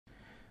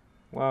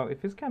Wow,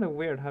 it feels kind of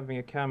weird having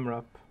a camera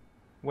up,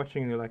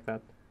 watching you like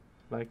that.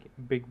 Like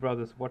Big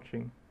Brother's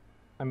watching.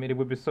 I mean, it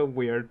would be so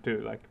weird to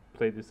like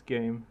play this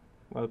game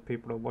while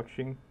people are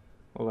watching.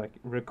 Or like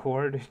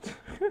record it.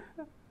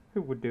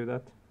 Who would do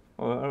that?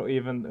 Or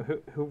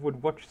even who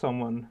would watch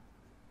someone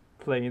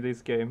playing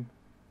this game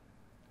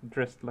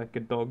dressed like a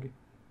dog?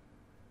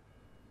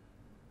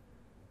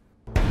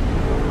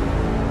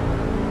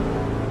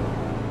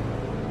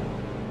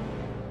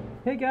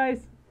 Hey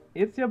guys,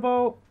 it's your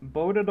Bo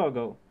the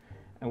Doggo,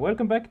 and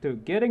welcome back to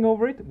Getting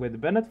Over It with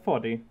Bennett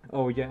Foddy.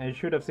 Oh yeah, and you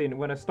should have seen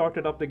when I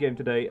started up the game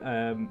today,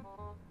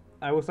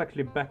 I was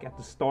actually back at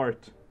the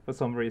start for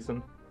some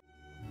reason.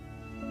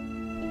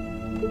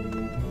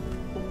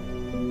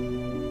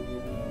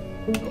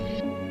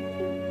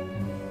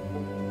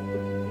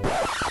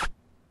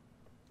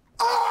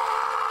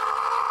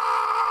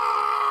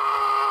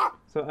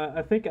 So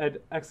I think I'd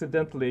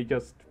accidentally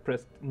just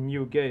pressed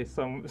new game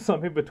some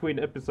in between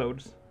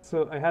episodes.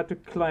 So I had to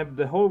climb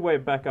the whole way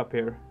back up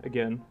here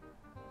again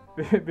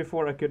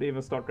before I could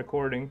even start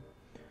recording.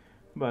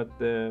 But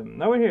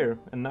now we're here,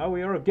 and now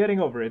we are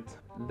getting over it.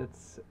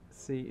 Let's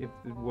see if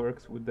it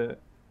works with the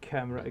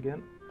camera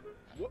again.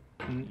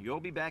 You'll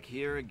be back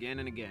here again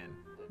and again.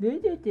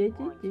 Until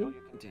you're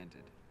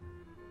contented.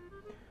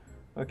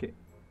 Okay.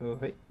 Oh,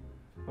 hey.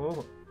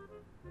 Oh.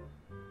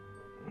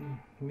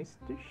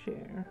 Mr.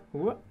 Share.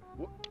 What?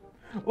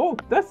 Oh,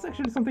 that's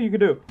actually something you can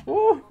do.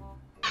 Oh!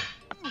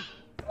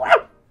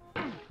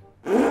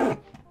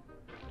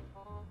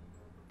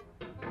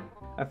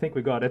 I think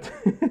we got it.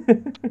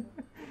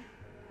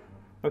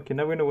 Okay,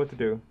 now we know what to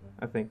do,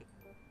 I think.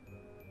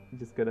 You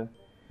just gotta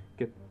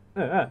get...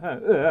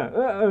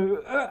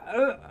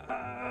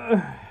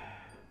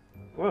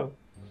 Whoa.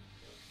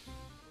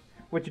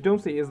 What you don't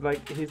see is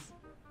like he's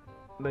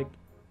like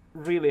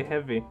really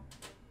heavy.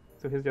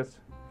 So he's just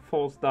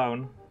falls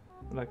down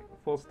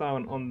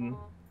on,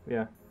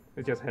 yeah,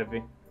 it's just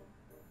heavy.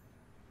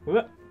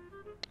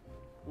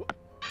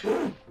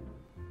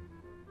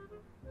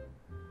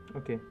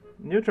 Okay,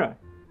 new try.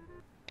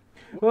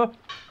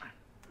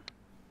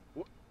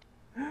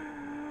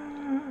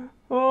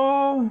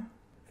 Oh,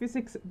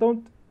 physics,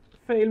 don't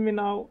fail me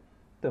now.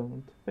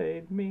 Don't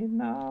fail me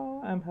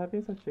now. I'm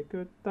having such a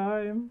good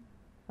time.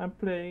 I'm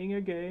playing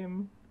a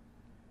game.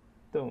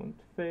 Don't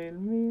fail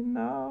me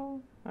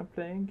now. I'm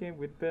playing a game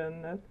with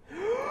Bennett.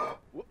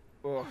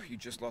 Oh, you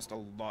just lost a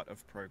lot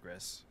of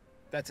progress.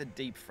 That's a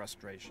deep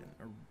frustration,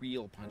 a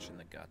real punch in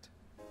the gut.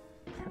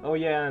 Oh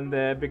yeah, and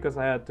because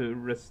I had to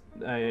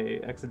I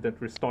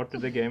accidentally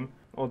restarted the game.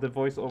 All the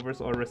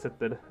voiceovers are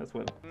resetted as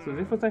well. So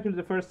this was actually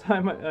the first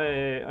time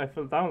I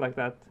fell down like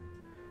that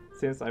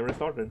since I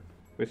restarted,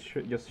 which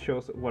just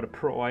shows what a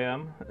pro I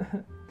am.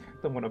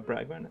 Don't want to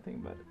brag or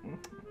anything, but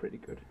pretty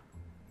good.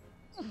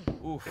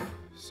 Oof,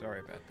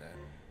 sorry about that.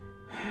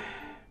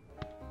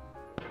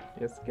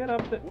 Yes, get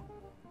up there.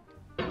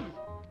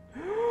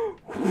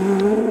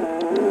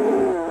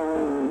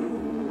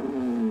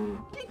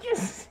 Did you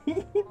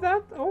see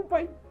that? Oh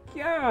my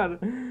god!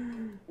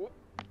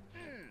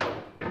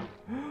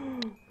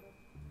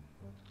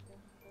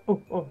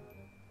 Oh.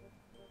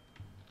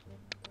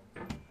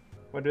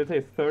 What do they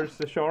say? Third's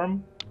the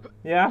charm?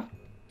 Yeah?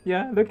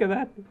 Yeah, look at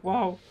that.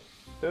 Wow.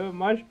 Too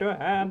much to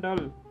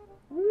handle.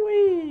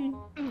 Whee!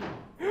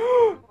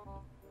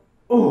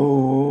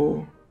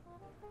 Oh!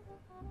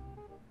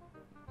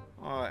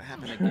 Oh, it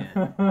happened again.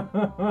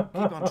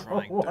 Keep on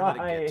trying. Don't let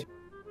it get you.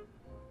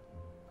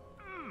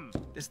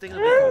 This thing that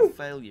we call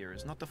failure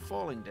is not the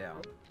falling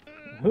down.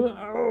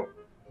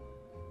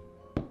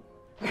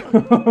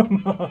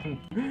 Come on.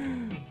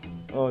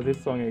 Oh,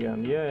 this song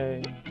again.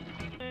 Yay.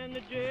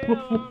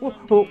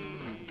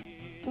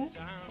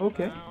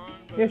 Okay.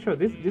 Yeah, sure.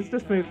 This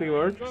definitely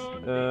works.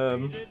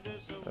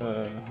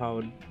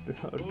 How the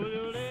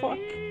fuck?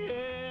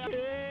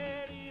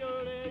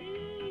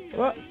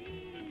 What?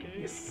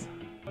 Yes.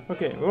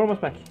 Okay, we're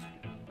almost back.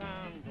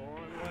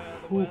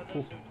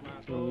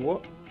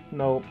 What?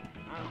 No.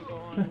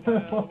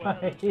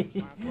 Why?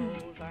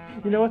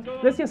 You know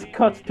what? Let's just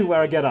cut to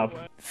where I get up.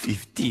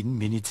 15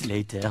 minutes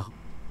later.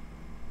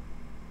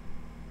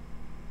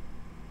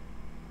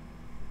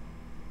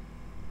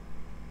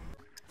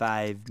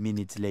 5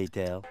 minutes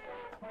later.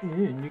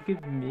 Look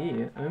at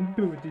me. I'm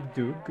Bo the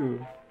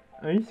Doggo.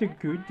 I'm so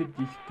good at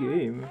this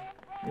game.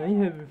 I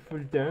haven't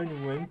fallen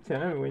down one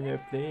time when I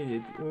played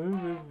it.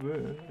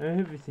 I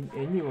haven't seen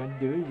anyone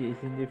do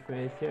this in the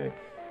first time.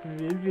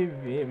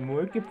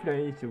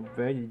 Markiplier is so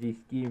bad at this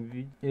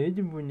game. I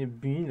don't wanna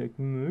be like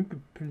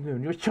Markiplier.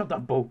 No, shut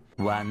up, Bo!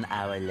 1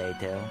 hour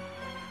later.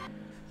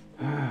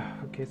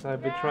 Okay, so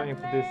I've been trying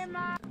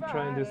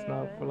this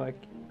now for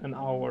like an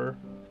hour.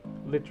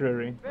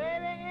 Literally.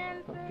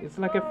 It's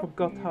like I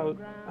forgot how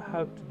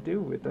to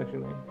do it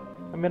actually.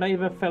 I mean, I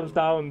even fell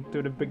down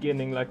to the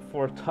beginning like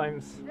 4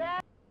 times.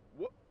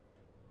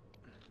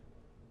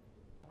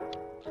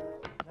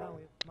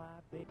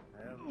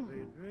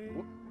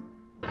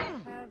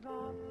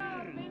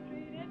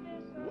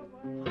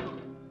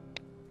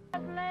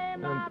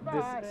 And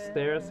this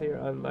stairs here,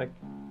 I like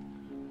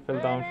fell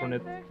down from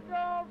it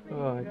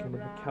Oh, I can't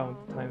even count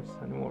times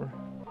anymore.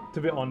 To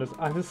be honest,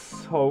 I'm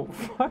so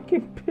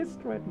fucking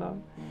pissed right now.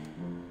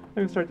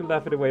 I'm starting to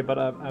laugh it away, but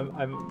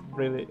I'm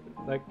really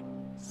like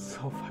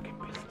so fucking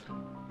pissed.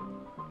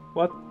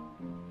 What?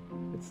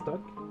 It's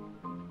stuck?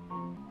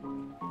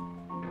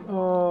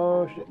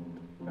 Oh shit.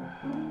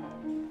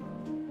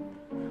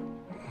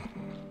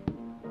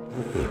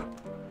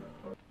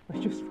 I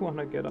just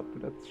wanna get up to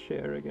that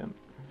chair again.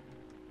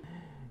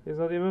 It's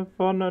not even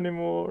fun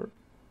anymore.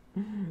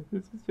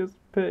 This is just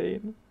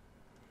pain.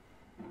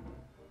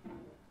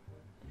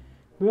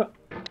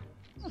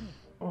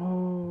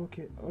 Oh,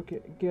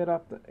 okay, get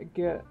up,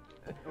 get up,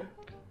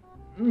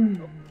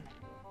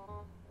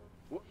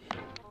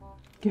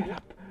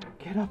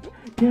 get up,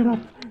 get up.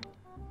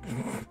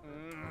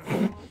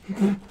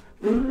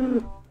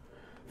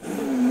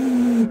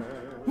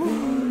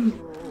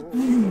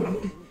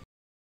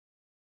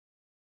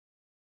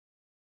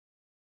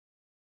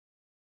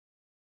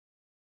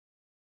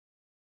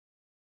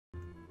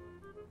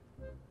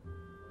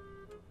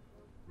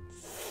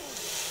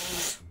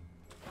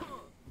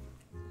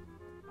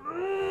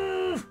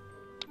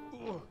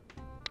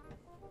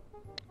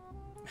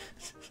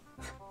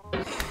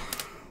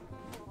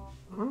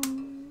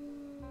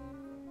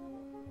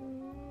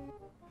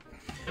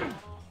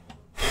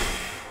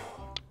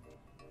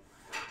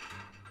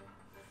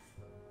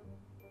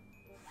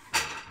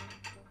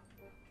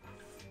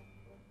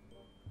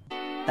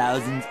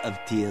 Thousands of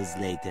tears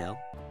later.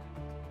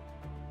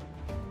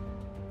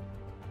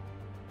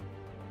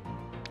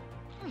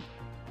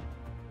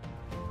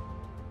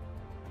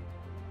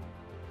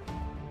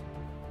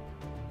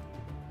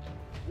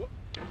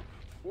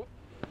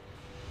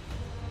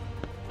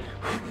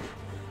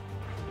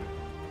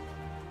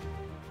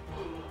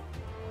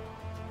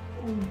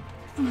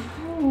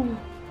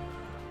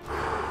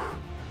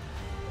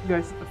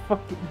 Guys,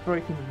 fucking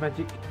breaking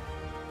magic.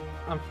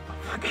 I'm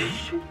fucking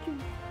shaking.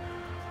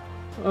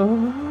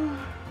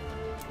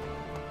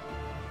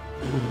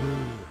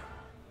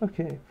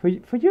 Okay,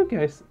 for you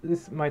guys,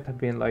 this might have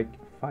been like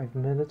 5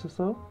 minutes or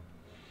so.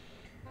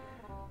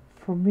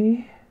 For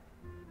me,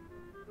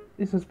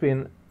 this has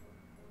been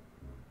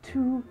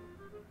 2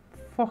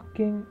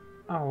 fucking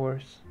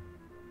hours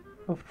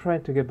of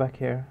trying to get back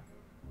here.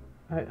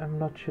 I'm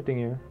not shitting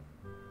you.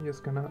 I'm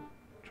just gonna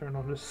turn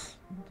on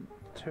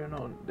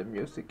the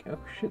music. Oh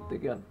shit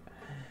again.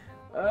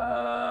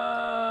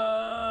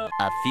 A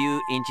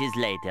few inches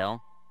later.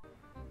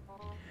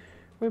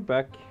 We're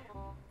back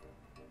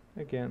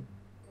again.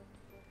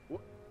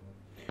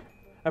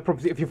 I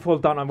promise you, if you fall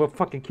down, I will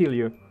fucking kill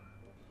you.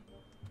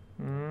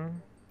 You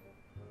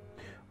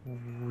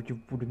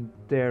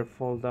wouldn't dare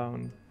fall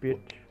down,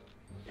 bitch.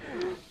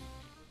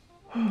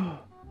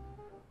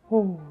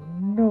 Oh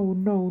no,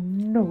 no,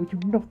 no!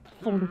 You're not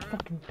falling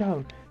fucking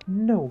down.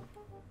 No,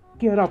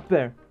 get up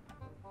there.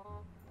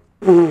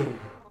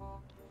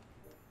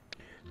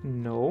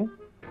 No.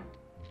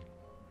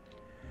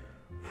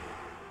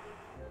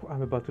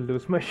 I'm about to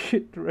lose my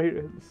shit,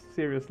 right?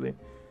 Seriously.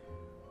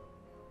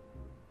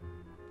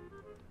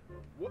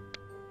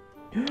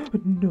 No,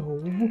 no,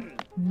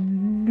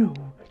 no,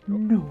 no,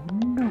 no,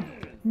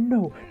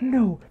 no,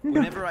 no.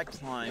 Whenever I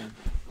climb,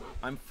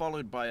 I'm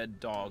followed by a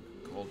dog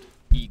called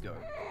Ego.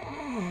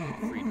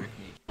 Friedrich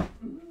Nietzsche.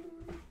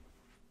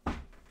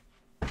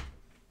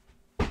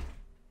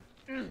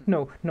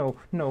 No, no,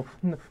 no,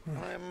 no.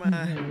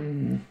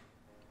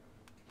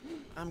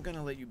 I'm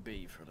gonna let you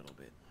be for a little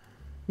bit.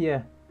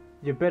 Yeah,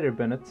 you better,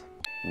 Bennett.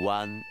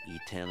 One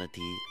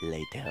eternity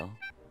later.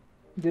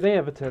 Did I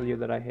ever tell you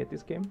that I hate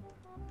this game?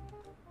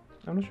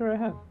 I'm not sure I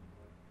have.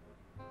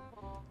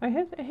 I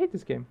hate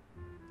this game.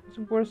 It's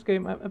the worst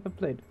game I've ever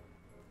played.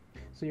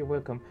 So you're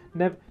welcome.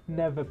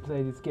 Never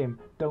play this game.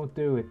 Don't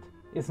do it.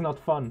 It's not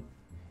fun.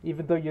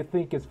 Even though you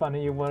think it's fun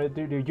and you want to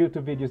do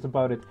YouTube videos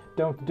about it,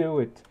 don't do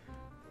it.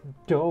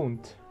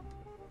 Don't.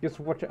 Just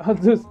watch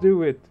others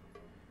do it.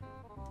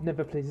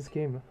 Never play this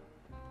game.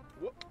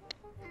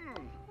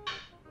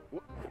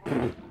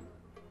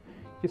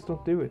 Just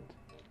don't do it.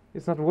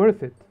 It's not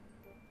worth it.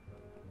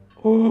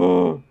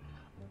 Oh!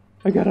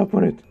 I got up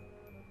on it.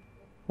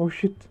 Oh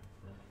shit.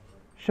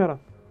 Shut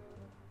up.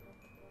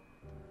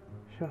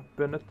 Shut up,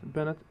 Bennett.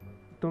 Bennett,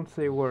 don't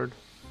say a word.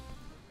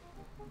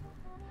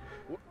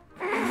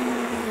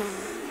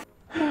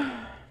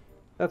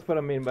 That's what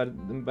I mean by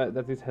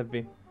that is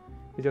heavy.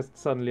 It just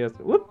suddenly has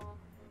whoop.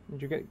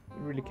 And you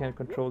really can't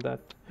control that.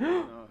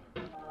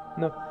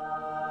 No.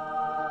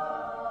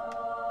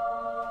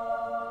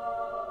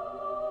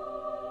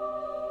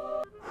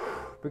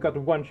 We got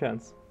one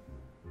chance.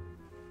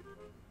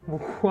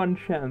 One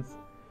chance.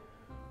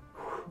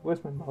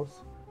 Where's my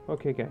mouse?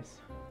 Okay, guys.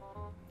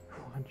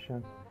 One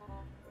chance.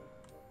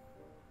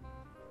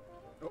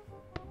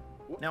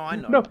 Now I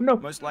know, No.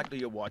 most likely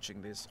you're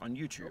watching this on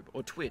YouTube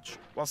or Twitch,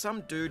 while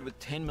some dude with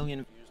 10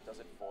 million views does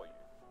it for you.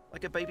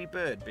 Like a baby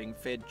bird being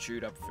fed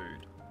chewed up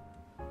food.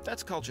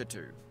 That's culture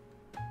too.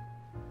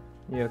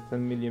 Yeah,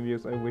 10 million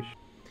views, I wish.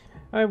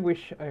 I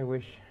wish. I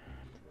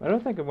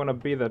don't think I want to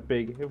be that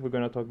big, if we're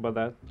gonna talk about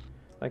that.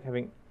 Like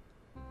having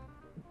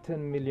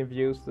 10 million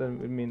views, then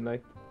would mean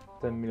like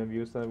 10 million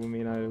views, that would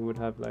mean I would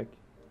have like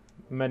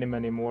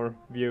many more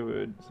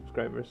viewed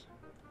subscribers.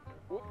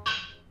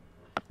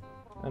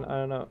 And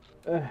I don't know.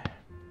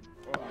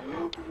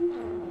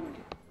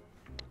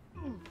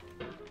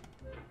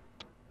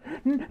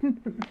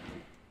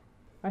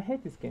 I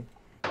hate this game.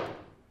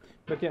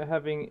 But yeah,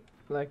 having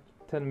like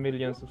 10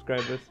 million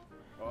subscribers,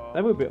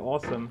 that would be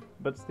awesome.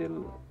 But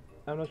still,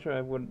 I'm not sure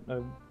I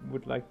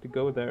would like to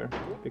go there,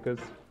 because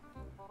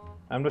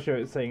I'm not sure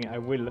it's saying I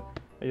will.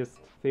 I just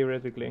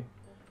theoretically,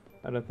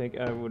 I don't think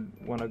I would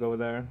want to go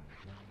there.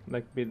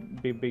 Like be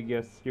big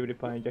as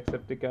PewDiePie and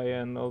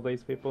Jacksepticeye and all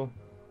these people.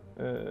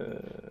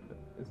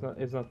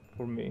 It's not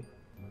for me.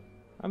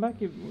 I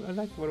like it. I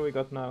like what we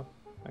got now,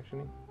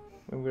 actually,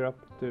 when we're up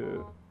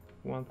to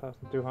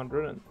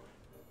 1,200,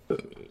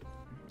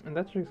 and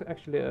that's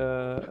actually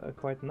a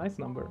quite nice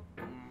number,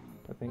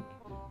 I think.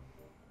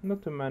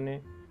 Not too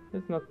many.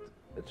 It's not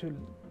too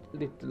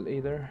little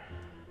either.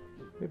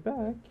 We're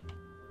back.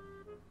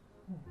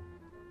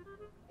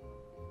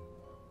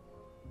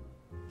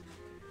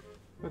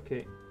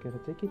 Okay, gotta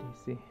take it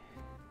easy.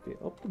 Be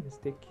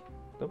optimistic.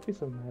 Don't be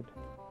so mad.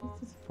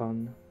 This is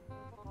fun.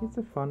 It's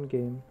a fun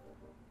game.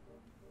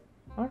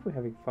 Aren't we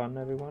having fun,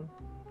 everyone?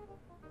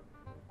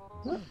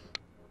 What?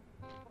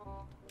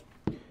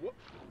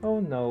 Oh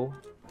no,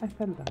 I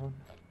fell down.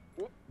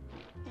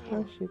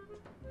 Oh shit.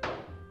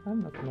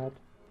 I'm not mad.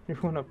 You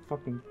wanna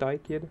fucking die,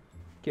 kid?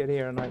 Get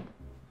here and I...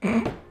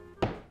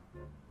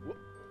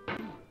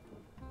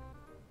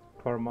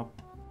 Karma.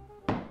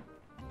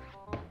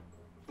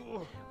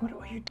 What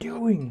are you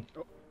doing?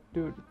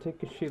 Dude,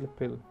 take a shield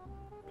pill.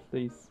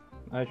 Please.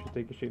 I should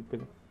take a shield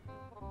pill.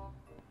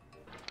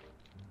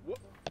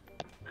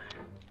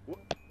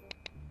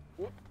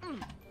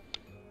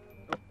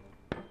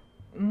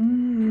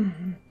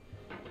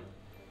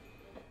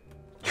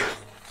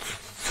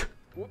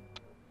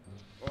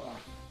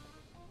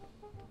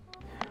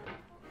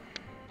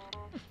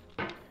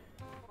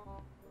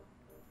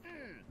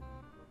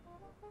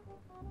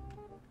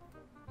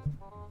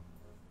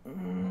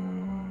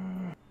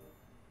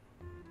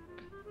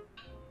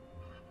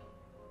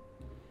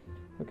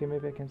 Okay,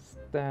 maybe I can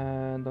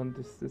stand on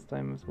this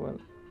time as well.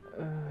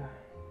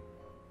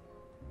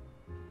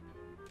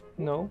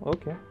 No,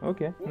 okay,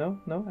 no,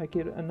 I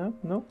get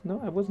no,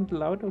 I wasn't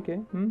allowed, okay.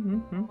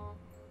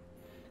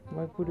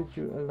 Why wouldn't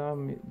you allow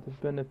me the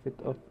benefit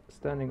of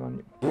standing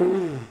on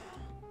you?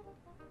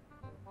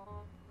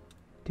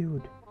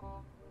 Dude,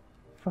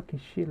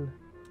 fucking chill.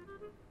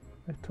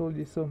 I told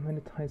you so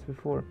many times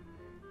before.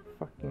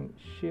 Fucking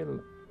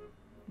chill.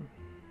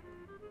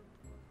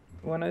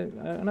 When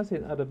I see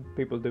other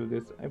people do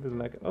this, I was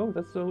like, oh,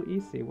 that's so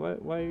easy.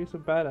 Why are you so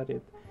bad at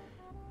it?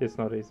 It's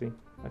not easy.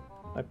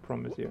 I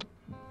promise you.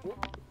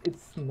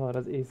 It's not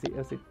as easy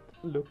as it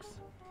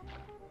looks.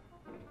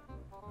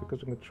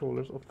 Because the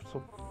controllers are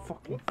so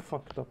fucking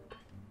fucked up.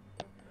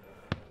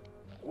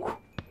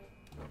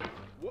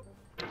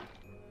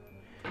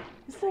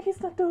 It's like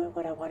he's not doing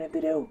what I want him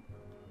to do.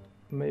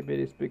 Maybe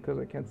it's because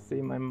I can't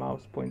see my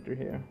mouse pointer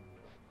here.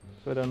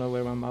 So I don't know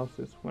where my mouse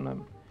is when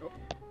I'm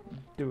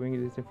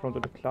doing this in front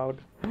of the cloud.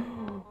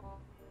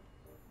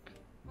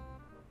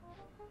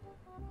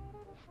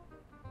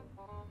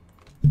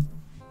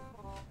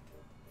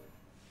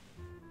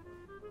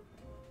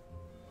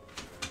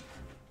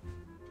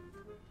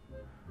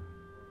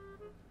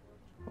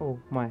 Oh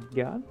my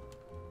god.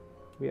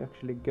 We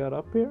actually got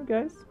up here,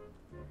 guys.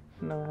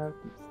 Now I have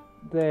to...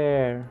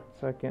 There.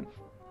 So I can...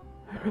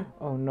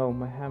 Oh no,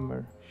 my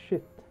hammer.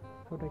 Shit.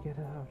 How do I get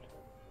it out?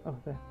 Oh,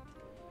 there.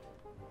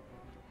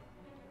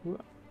 No.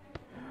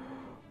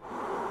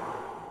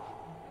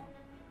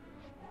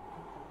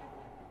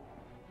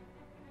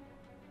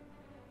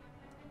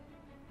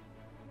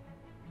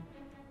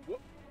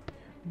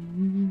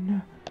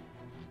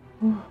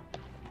 Oh.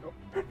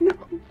 No.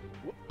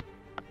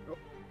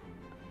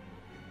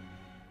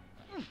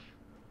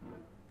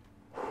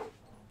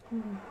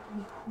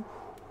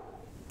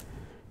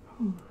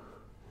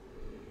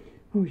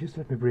 Oh, just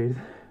let me breathe.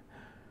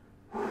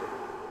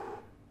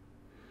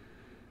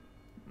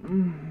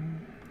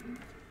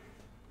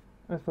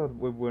 I thought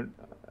we weren't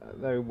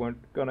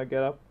gonna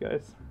get up,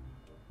 guys,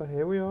 but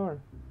here we are.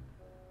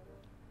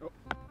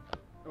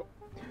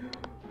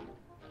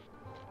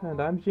 And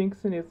I'm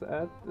jinxing it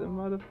at the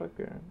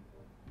motherfucker.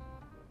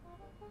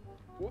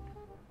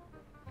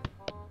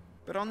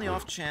 But on the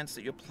off chance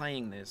that you're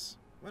playing this,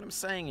 what I'm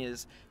saying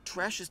is,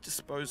 trash is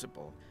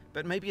disposable,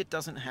 but maybe it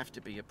doesn't have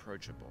to be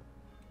approachable.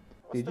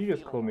 Did you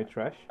just call me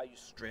trash? Are you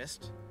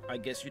stressed? I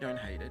guess you don't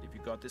hate it if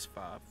you got this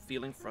far.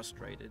 Feeling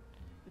frustrated?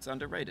 It's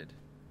underrated.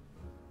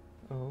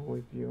 Oh,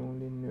 if you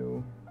only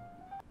knew.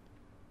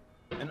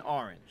 An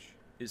orange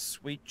is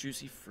sweet,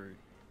 juicy fruit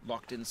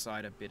locked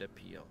inside a bitter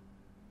peel.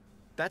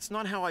 That's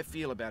not how I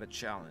feel about a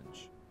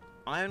challenge.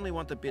 I only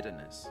want the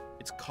bitterness.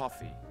 It's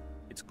coffee.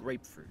 It's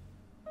grapefruit.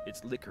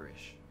 It's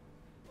licorice.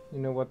 You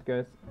know what,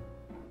 guys?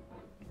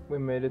 We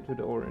made it to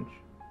the orange.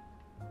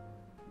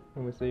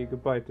 And we say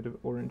goodbye to the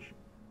orange.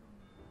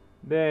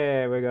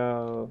 There we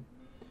go.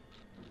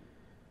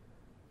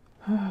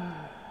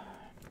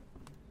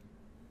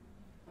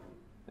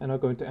 And I'm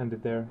going to end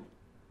it there.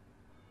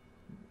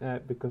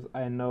 Because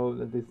I know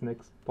that this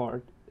next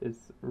part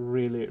is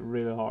really,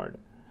 really hard.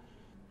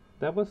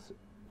 That was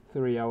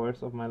 3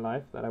 hours of my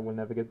life that I will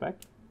never get back.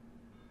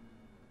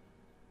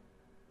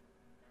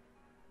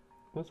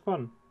 It was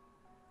fun.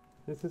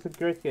 This is a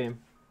great game.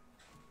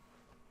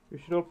 You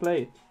should all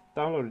play it.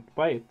 Download it.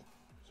 Buy it.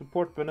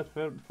 Support Bennett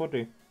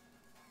 40.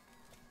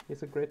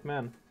 He's a great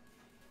man.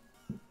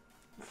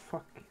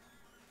 Fuck.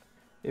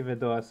 Even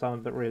though I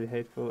sound really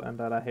hateful and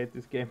that I hate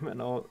this game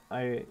and all,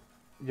 I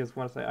just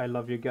want to say I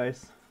love you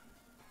guys.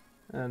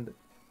 And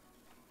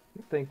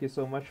thank you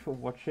so much for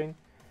watching.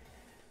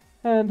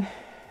 And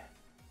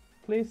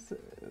please,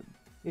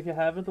 if you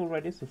haven't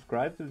already,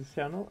 subscribe to this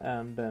channel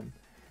and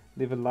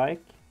leave a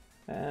like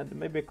and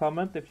maybe a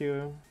comment if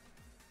you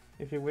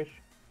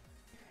wish.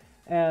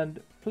 And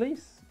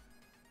please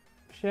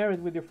share it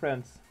with your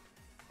friends.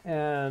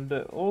 And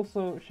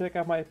also check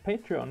out my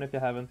Patreon if you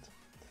haven't.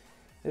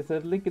 It's a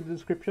link in the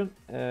description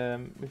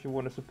if you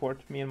want to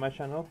support me and my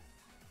channel.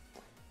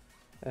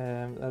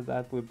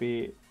 That would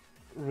be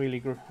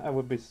really I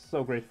would be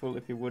so grateful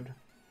if you would.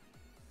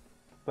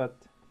 But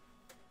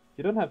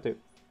you don't have to.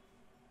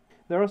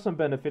 There are some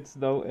benefits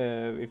though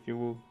if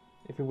you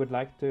would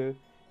like to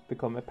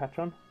become a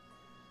patron.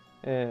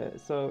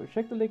 So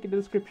check the link in the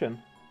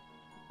description.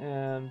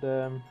 And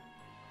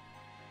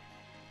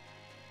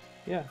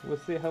yeah, we'll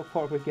see how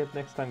far we get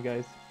next time,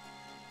 guys.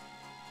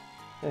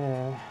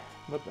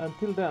 But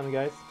until then,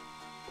 guys,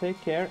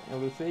 take care,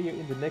 and we'll see you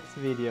in the next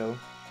video.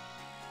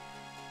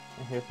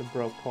 And here's the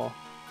bro paw.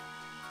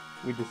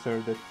 We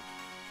deserved it.